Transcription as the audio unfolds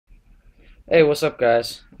Hey, what's up,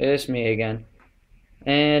 guys? It's me again.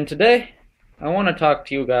 And today, I want to talk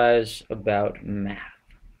to you guys about math.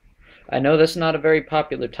 I know that's not a very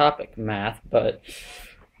popular topic, math, but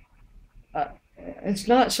uh, it's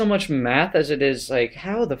not so much math as it is like,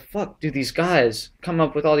 how the fuck do these guys come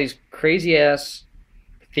up with all these crazy ass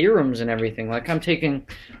theorems and everything? Like, I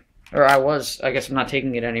guess I'm not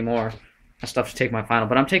taking it anymore. I still have to take my final,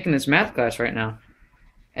 but I'm taking this math class right now.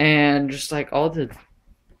 And just like all the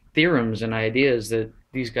theorems and ideas that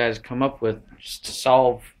these guys come up with just to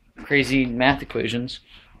solve crazy math equations.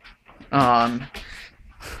 Um,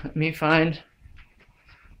 Let me find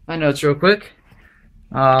my notes real quick.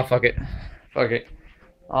 Fuck it. Fuck it.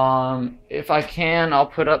 If I can, I'll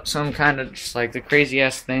put up some kind of just like the crazy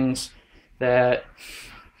ass things that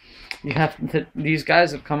that these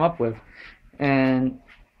guys have come up with, and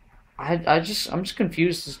I'm just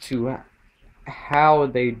confused as to how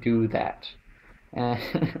they do that.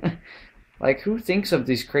 And like, who thinks of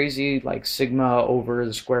these crazy, like, sigma over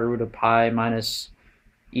the square root of pi minus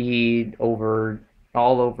e over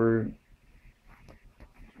all over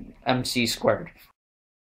mc squared?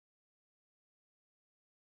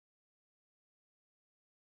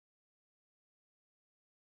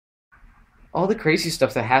 All the crazy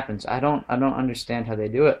stuff that happens, I don't understand how they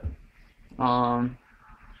do it. Um,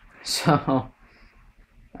 so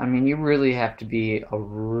I mean, you really have to be a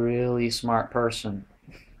really smart person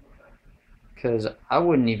because I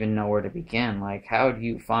wouldn't even know where to begin. Like, how do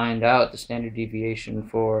you find out the standard deviation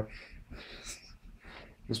for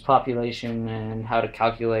this population and how to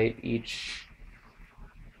calculate each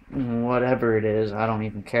whatever it is? I don't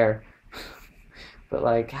even care. But,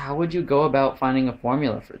 like, how would you go about finding a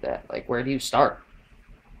formula for that? Like, where do you start?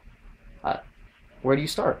 Uh, where do you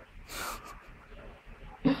start?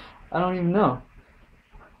 I don't even know.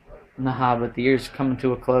 Nah, but the year's coming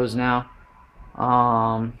to a close now.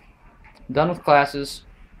 Um, Done with classes.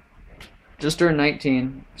 Just turned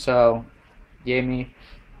 19, so yay me.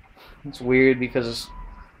 It's weird because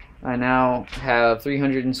I now have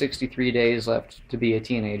 363 days left to be a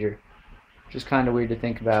teenager. Which is kind of weird to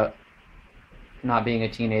think about, not being a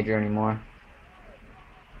teenager anymore.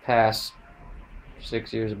 Past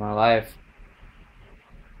 6 years of my life.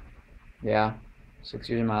 Yeah, 6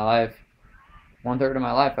 years of my life. 1/3 of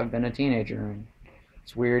my life I've been a teenager, and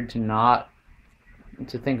it's weird to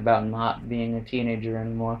think about not being a teenager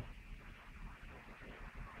anymore.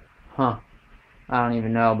 Huh. I don't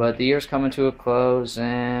even know, but the year's coming to a close,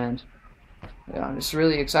 and yeah, it's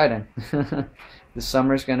really exciting. This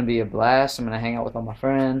summer's gonna be a blast. I'm gonna hang out with all my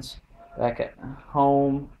friends back at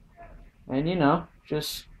home, and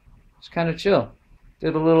just kind of chill.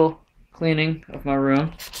 Did a little cleaning of my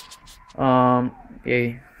room.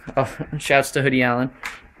 Yeah. Oh, shouts to Hoodie Allen.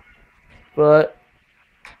 But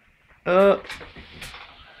uh,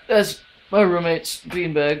 that's my roommate's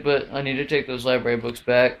beanbag. But I need to take those library books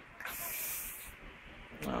back.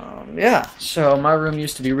 Yeah, so my room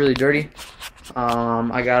used to be really dirty.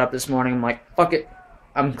 I got up this morning, I'm like, fuck it,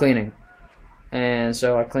 I'm cleaning. And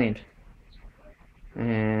so I cleaned.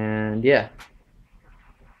 And yeah,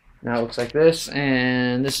 now it looks like this,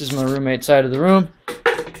 and this is my roommate's side of the room.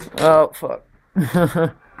 Oh, fuck.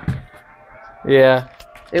 Yeah,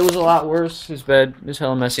 it was a lot worse. His bed is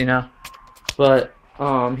hella messy now. But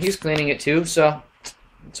he's cleaning it too, so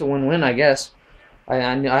it's a win-win, I guess. I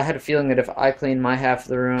had a feeling that if I cleaned my half of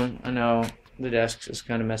the room, I know the desk is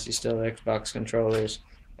kind of messy still, Xbox controllers,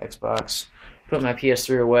 Xbox. Put my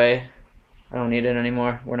PS3 away. I don't need it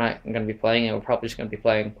anymore. We're not going to be playing it. We're probably just going to be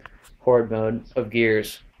playing Horde mode of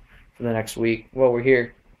Gears for the next week while we're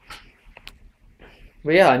here.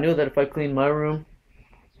 But yeah, I knew that if I cleaned my room,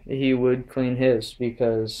 he would clean his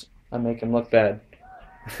because I make him look bad.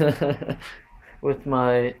 With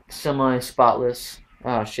my semi-spotless...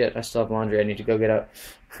 Oh shit, I still have laundry I need to go get out.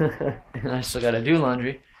 And I still gotta do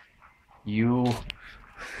laundry. You.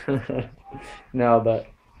 No, but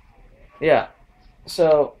yeah.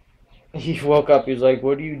 So he woke up, he was like,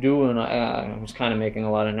 what are you doing? I was kind of making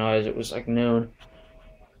a lot of noise. It was like noon.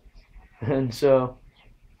 And so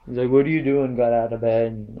he's like, what are you doing? Got out of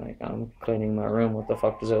bed. And like, I'm cleaning my room. What the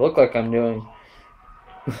fuck does it look like I'm doing?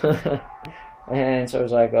 And so I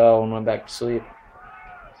was like, oh, I went back to sleep.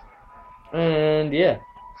 And yeah,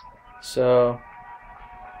 so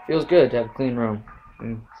feels good to have a clean room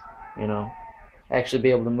and, actually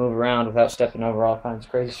be able to move around without stepping over all kinds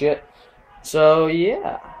of crazy shit. So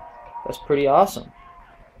yeah, that's pretty awesome.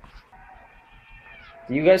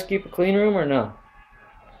 Do you guys keep a clean room or no?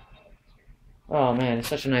 Oh man, it's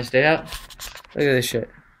such a nice day out. Look at this shit.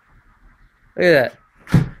 Look at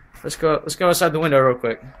that. Let's go outside the window real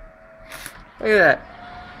quick. Look at that.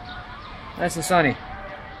 Nice and sunny.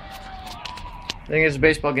 I think there's a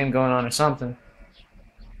baseball game going on or something.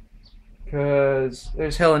 Because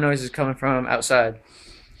there's hella noises coming from outside.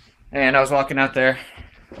 And I was walking out there,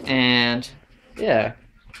 and yeah,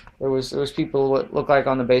 there was people what looked like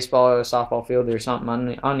on the baseball or the softball field or something. I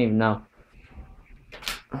don't even know.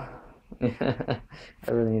 I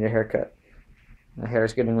really need a haircut. My hair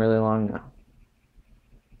is getting really long now.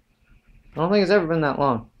 I don't think it's ever been that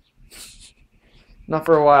long. Not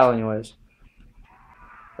for a while, anyways.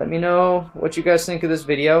 Let me know what you guys think of this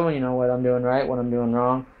video. You know, what I'm doing right, what I'm doing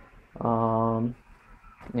wrong.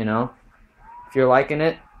 You know, if you're liking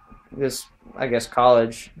it, this, I guess,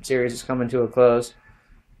 college series is coming to a close.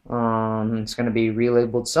 It's going to be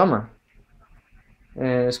relabeled summer.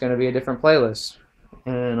 And it's going to be a different playlist.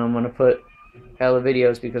 And I'm going to put hella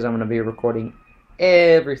videos because I'm going to be recording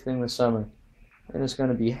everything this summer. And it's going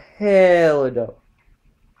to be hella dope.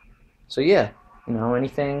 So yeah, you know,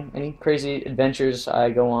 any crazy adventures I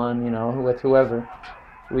go on, you know, with whoever,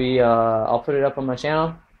 I'll put it up on my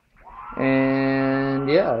channel. And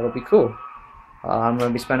yeah, it'll be cool. I'm going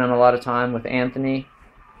to be spending a lot of time with Anthony.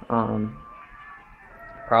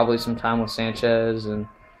 Probably some time with Sanchez and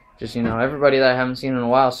just, you know, everybody that I haven't seen in a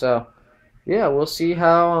while. So yeah, we'll see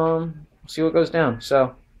how see what goes down.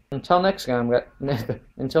 So until next time,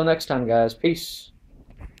 guys, peace.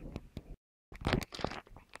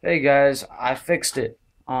 Hey guys, I fixed it.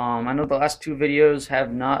 I know the last two videos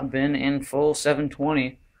have not been in full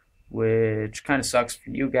 720, which kind of sucks for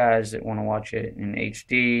you guys that want to watch it in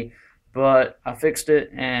HD, but I fixed it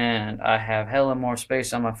and I have hella more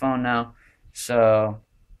space on my phone now. So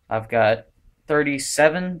I've got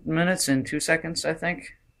 37 minutes and 2 seconds, I think.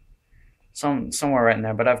 Somewhere right in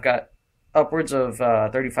there, but I've got upwards of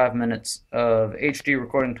 35 minutes of HD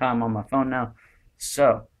recording time on my phone now.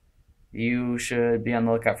 So you should be on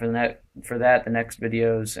the lookout for that. The next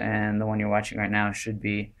videos and the one you're watching right now should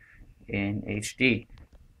be in HD.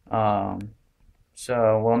 Well,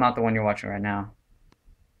 not the one you're watching right now,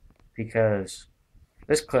 because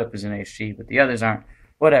this clip is in HD, but the others aren't.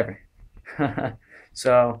 Whatever.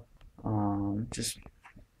 So, just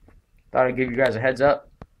thought I'd give you guys a heads up.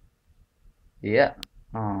 Yeah.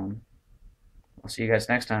 I'll see you guys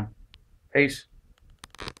next time. Peace.